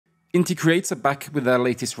Inti Creates are back with their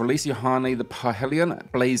latest release, Yohane the Parhelion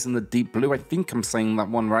Blaze and the Deepblue. I think I'm saying that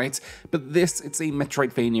one right. But it's a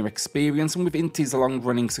Metroidvania experience, and with Inti's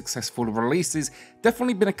long-running successful releases,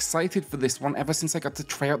 definitely been excited for this one ever since I got to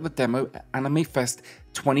try out the demo at Anime Fest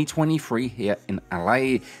 2023 here in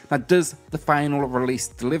LA. Now, does the final release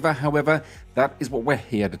deliver? However, that is what we're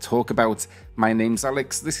here to talk about. My name's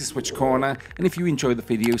Alex, this is SwitchCorner, and if you enjoy the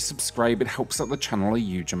video, subscribe, it helps out the channel a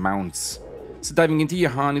huge amount. So diving into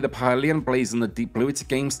Yohane the Parhelion Blaze and the Deepblue, it's a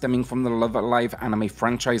game stemming from the lovelive anime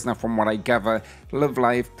franchise. Now, from what I gather,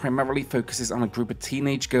 lovelive primarily focuses on a group of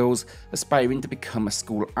teenage girls aspiring to become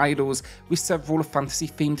school idols, with several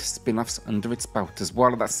fantasy-themed spin-offs under its belt as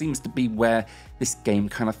well. That seems to be where this game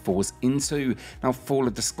kind of falls into. Now,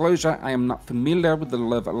 full disclosure, I am not familiar with the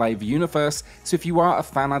lovelive universe, so if you are a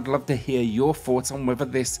fan, I'd love to hear your thoughts on whether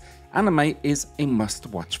this anime is a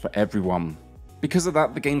must-watch for everyone. Because of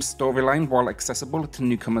that, the game's storyline, while accessible to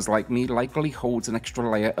newcomers like me, likely holds an extra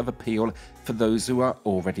layer of appeal for those who are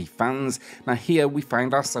already fans. Now here we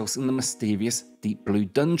find ourselves in the mysterious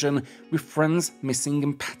Deepblue dungeon, with friends missing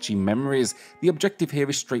and patchy memories. The objective here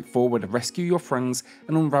is straightforward: rescue your friends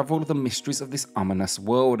and unravel the mysteries of this ominous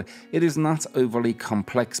world. It is not overly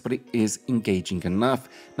complex, but it is engaging enough.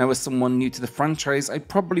 Now, as someone new to the franchise, I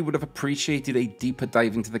probably would have appreciated a deeper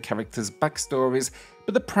dive into the characters' backstories,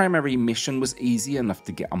 but the primary mission was easy enough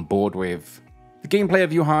to get on board with. The gameplay of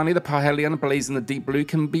Yohane the Parhelion Blaze and the Deepblue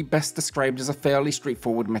can be best described as a fairly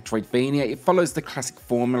straightforward Metroidvania. It follows the classic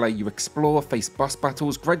formula: you explore, face boss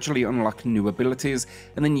battles, gradually unlock new abilities,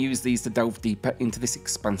 and then use these to delve deeper into this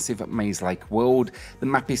expansive maze-like world. The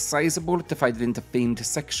map is sizable, divided into themed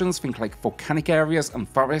sections, think like volcanic areas and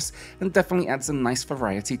forests, and definitely adds a nice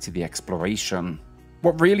variety to the exploration.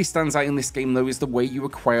 What really stands out in this game though is the way you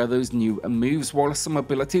acquire those new moves. While some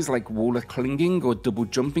abilities like wall clinging or double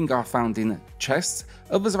jumping are found in chests,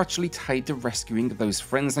 others are actually tied to rescuing those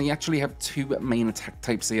friends. Now, you actually have two main attack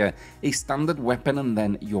types here: a standard weapon and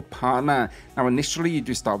then your partner. Now, initially you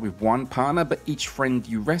do start with one partner, but each friend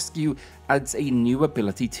you rescue adds a new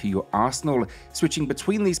ability to your arsenal. Switching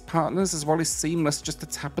between these partners as well is seamless, just a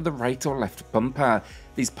tap of the right or left bumper.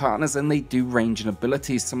 These partners, and they do range in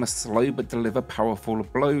abilities. Some are slow but deliver powerful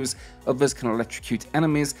blows, others can electrocute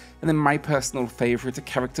enemies, and then my personal favourite, a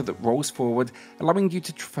character that rolls forward, allowing you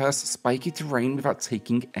to traverse spiky terrain without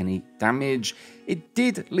taking any damage. It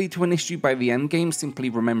did lead to an issue by the end game, simply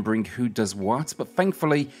remembering who does what, but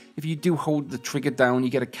thankfully, if you do hold the trigger down, you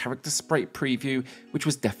get a character sprite preview, which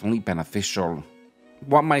was definitely beneficial.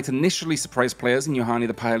 What might initially surprise players in Yohane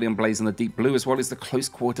the Parhelion Blaze and the Deepblue as well is the close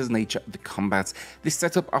quarters nature of the combat. This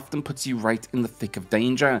setup often puts you right in the thick of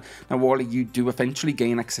danger. Now, while you do eventually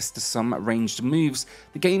gain access to some ranged moves,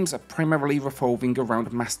 the game's primarily revolving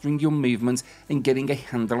around mastering your movement and getting a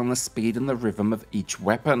handle on the speed and the rhythm of each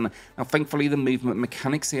weapon. Now, thankfully, the movement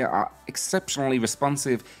mechanics here are exceptionally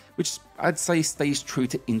responsive, which I'd say stays true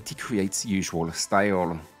to Inti Creates' usual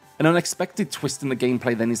style. An unexpected twist in the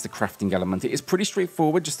gameplay then is the crafting element. It is pretty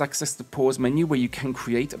straightforward, just access the pause menu where you can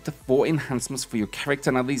create up to 4 enhancements for your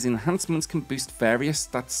character. Now, these enhancements can boost various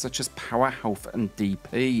stats such as power, health and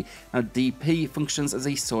DP. Now, DP functions as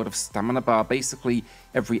a sort of stamina bar. Basically,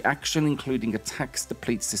 every action, including attacks,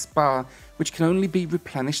 depletes this bar, which can only be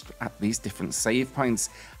replenished at these different save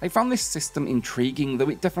points. I found this system intriguing, though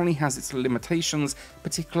it definitely has its limitations,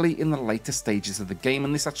 particularly in the later stages of the game,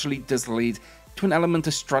 and this actually does lead to an element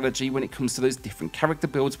of strategy when it comes to those different character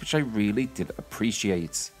builds, which I really did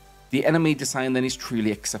appreciate. The enemy design then is truly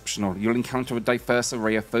exceptional. You'll encounter a diverse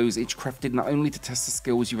array of foes, each crafted not only to test the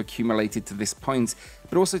skills you've accumulated to this point,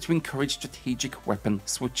 but also to encourage strategic weapon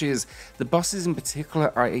switches. The bosses in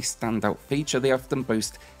particular are a standout feature. They often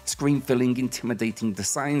boast screen-filling, intimidating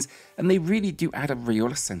designs, and they really do add a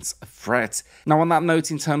real sense of threat. Now, on that note,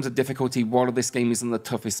 in terms of difficulty, while this game isn't the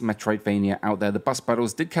toughest Metroidvania out there, the boss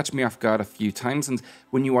battles did catch me off guard a few times, and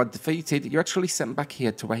when you are defeated, you're actually sent back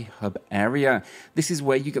here to a hub area. This is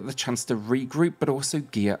where you get the chance to regroup, but also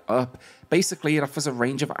gear up. Basically, it offers a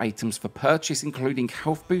range of items for purchase, including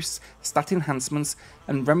health boosts, stat enhancements,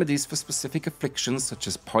 and remedies for specific afflictions such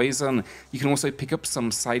as poison. You can also pick up some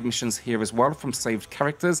side missions here as well from saved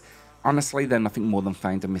characters. Honestly, they're nothing more than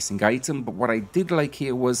find a missing item, but what I did like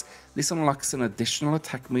here was this unlocks an additional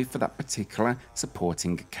attack move for that particular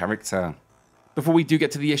supporting character. Before we do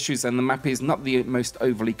get to the issues, then, the map is not the most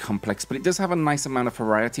overly complex, but it does have a nice amount of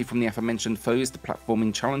variety, from the aforementioned foes to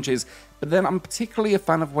platforming challenges. But then I'm particularly a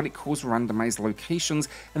fan of what it calls randomized locations,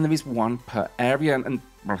 and there is one per area, and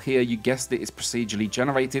well, here you guessed it, is procedurally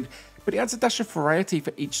generated, but it adds a dash of variety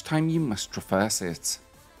for each time you must traverse it.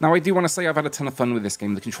 Now I do want to say I've had a ton of fun with this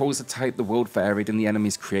game. The controls are tight, the world varied, and the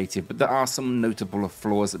enemies creative, but there are some notable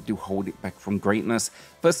flaws that do hold it back from greatness.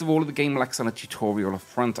 First of all, the game lacks on a tutorial up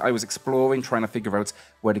front. I was exploring, trying to figure out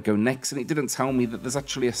where to go next, and it didn't tell me that there's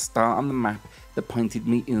actually a star on the map that pointed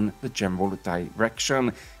me in the general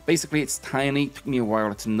direction. Basically, it's tiny, took me a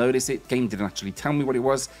while to notice it, game didn't actually tell me what it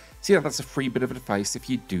was, so yeah, that's a free bit of advice if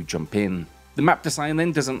you do jump in. The map design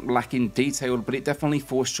then doesn't lack in detail, but it definitely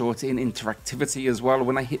falls short in interactivity as well.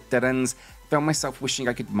 When I hit dead ends, I found myself wishing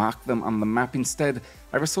I could mark them on the map. Instead,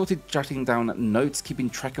 I resorted jotting down notes, keeping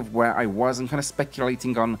track of where I was and kind of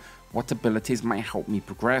speculating on what abilities might help me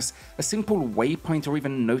progress. A simple waypoint or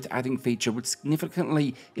even note adding feature would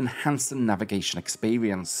significantly enhance the navigation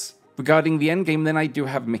experience. Regarding the endgame then, I do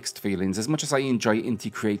have mixed feelings. As much as I enjoy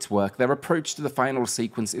Inti Creates' work, their approach to the final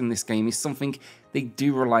sequence in this game is something they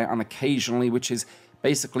do rely on occasionally, which is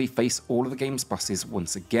basically face all of the game's bosses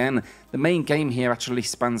once again. The main game here actually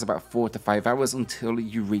spans about 4 to 5 hours until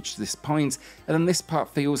you reach this point, and then this part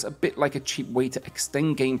feels a bit like a cheap way to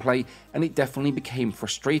extend gameplay, and it definitely became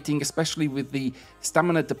frustrating, especially with the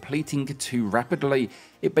stamina depleting too rapidly.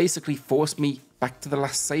 It basically forced me back to the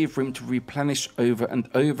last save room to replenish over and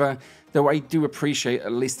over, though I do appreciate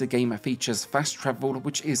at least the game features fast travel,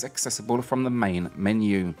 which is accessible from the main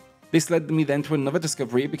menu. This led me then to another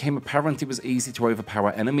discovery. It became apparent it was easy to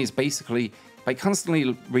overpower enemies. Basically, by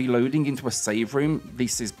constantly reloading into a save room,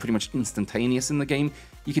 this is pretty much instantaneous in the game,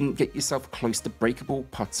 you can get yourself close to breakable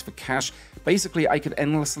pots for cash. Basically, I could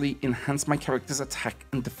endlessly enhance my character's attack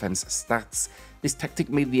and defense stats. This tactic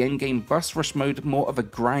made the endgame boss rush mode more of a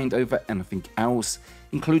grind over anything else,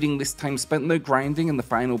 including this time spent no grinding in the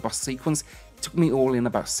final boss sequence. It took me all in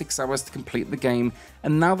about 6 hours to complete the game,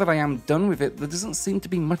 and now that I am done with it, there doesn't seem to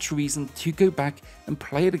be much reason to go back and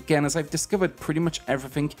play it again, as I've discovered pretty much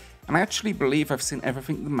everything, and I actually believe I've seen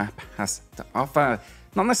everything the map has to offer.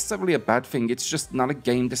 Not necessarily a bad thing, it's just not a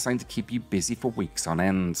game designed to keep you busy for weeks on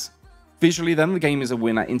end. Visually then, the game is a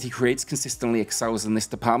winner. Inti Creates consistently excels in this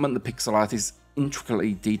department. The pixel art is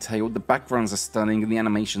intricately detailed, the backgrounds are stunning, and the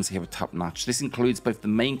animations here are top notch. This includes both the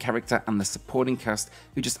main character and the supporting cast,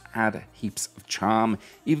 who just add heaps of charm.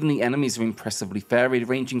 Even the enemies are impressively varied,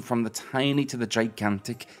 ranging from the tiny to the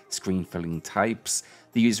gigantic screen-filling types.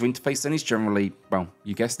 The user interface then is generally, well,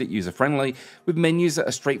 you guessed it, user-friendly, with menus that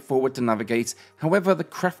are straightforward to navigate. However, the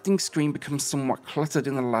crafting screen becomes somewhat cluttered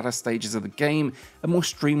in the latter stages of the game. A more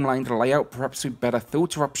streamlined layout, perhaps with better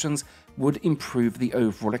filter options, would improve the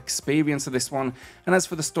overall experience of this one. And as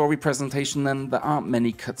for the story presentation then, there aren't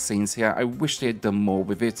many cutscenes here. I wish they had done more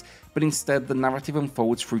with it, but instead the narrative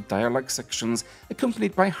unfolds through dialogue sections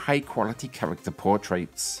accompanied by high-quality character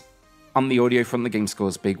portraits. On the audio front, the game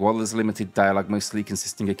scores big. While there's limited dialogue, mostly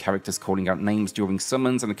consisting of characters calling out names during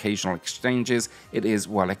summons and occasional exchanges, it is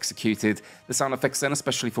well executed. The sound effects then,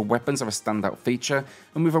 especially for weapons, are a standout feature,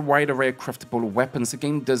 and with a wide array of craftable weapons, the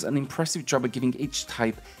game does an impressive job of giving each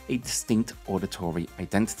type a distinct auditory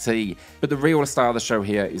identity. But the real star of the show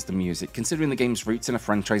here is the music. Considering the game's roots in a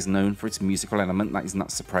franchise known for its musical element, that is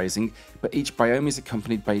not surprising, but each biome is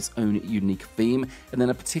accompanied by its own unique theme, and then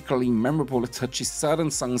a particularly memorable touch is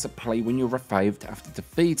certain songs that play when you're revived after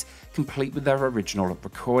defeat, complete with their original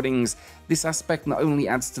recordings. This aspect not only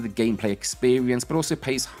adds to the gameplay experience, but also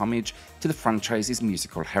pays homage to the franchise's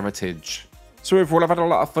musical heritage. So overall, I've had a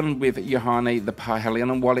lot of fun with Yohane the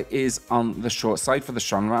Parhelion, and while it is on the short side for the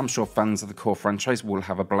genre, I'm sure fans of the core franchise will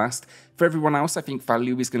have a blast. For everyone else, I think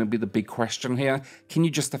value is going to be the big question here. Can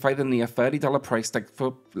you justify the near $30 price tag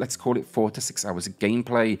for, let's call it, 4 to 6 hours of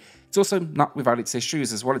gameplay? It's also not without its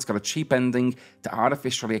issues as well. It's got a cheap ending to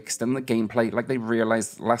artificially extend the gameplay, like they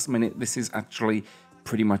realized last minute this is actually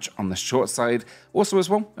pretty much on the short side. Also as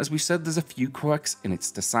well, as we said, there's a few quirks in its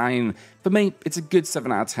design. For me, it's a good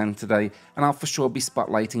 7 out of 10 today, and I'll for sure be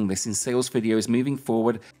spotlighting this in sales videos moving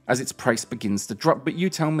forward as its price begins to drop. But you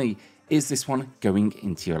tell me, is this one going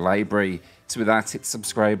into your library? So with that, hit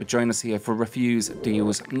subscribe, join us here for reviews,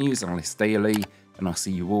 deals, news and lists daily, and I'll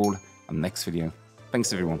see you all on the next video.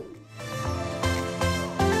 Thanks everyone.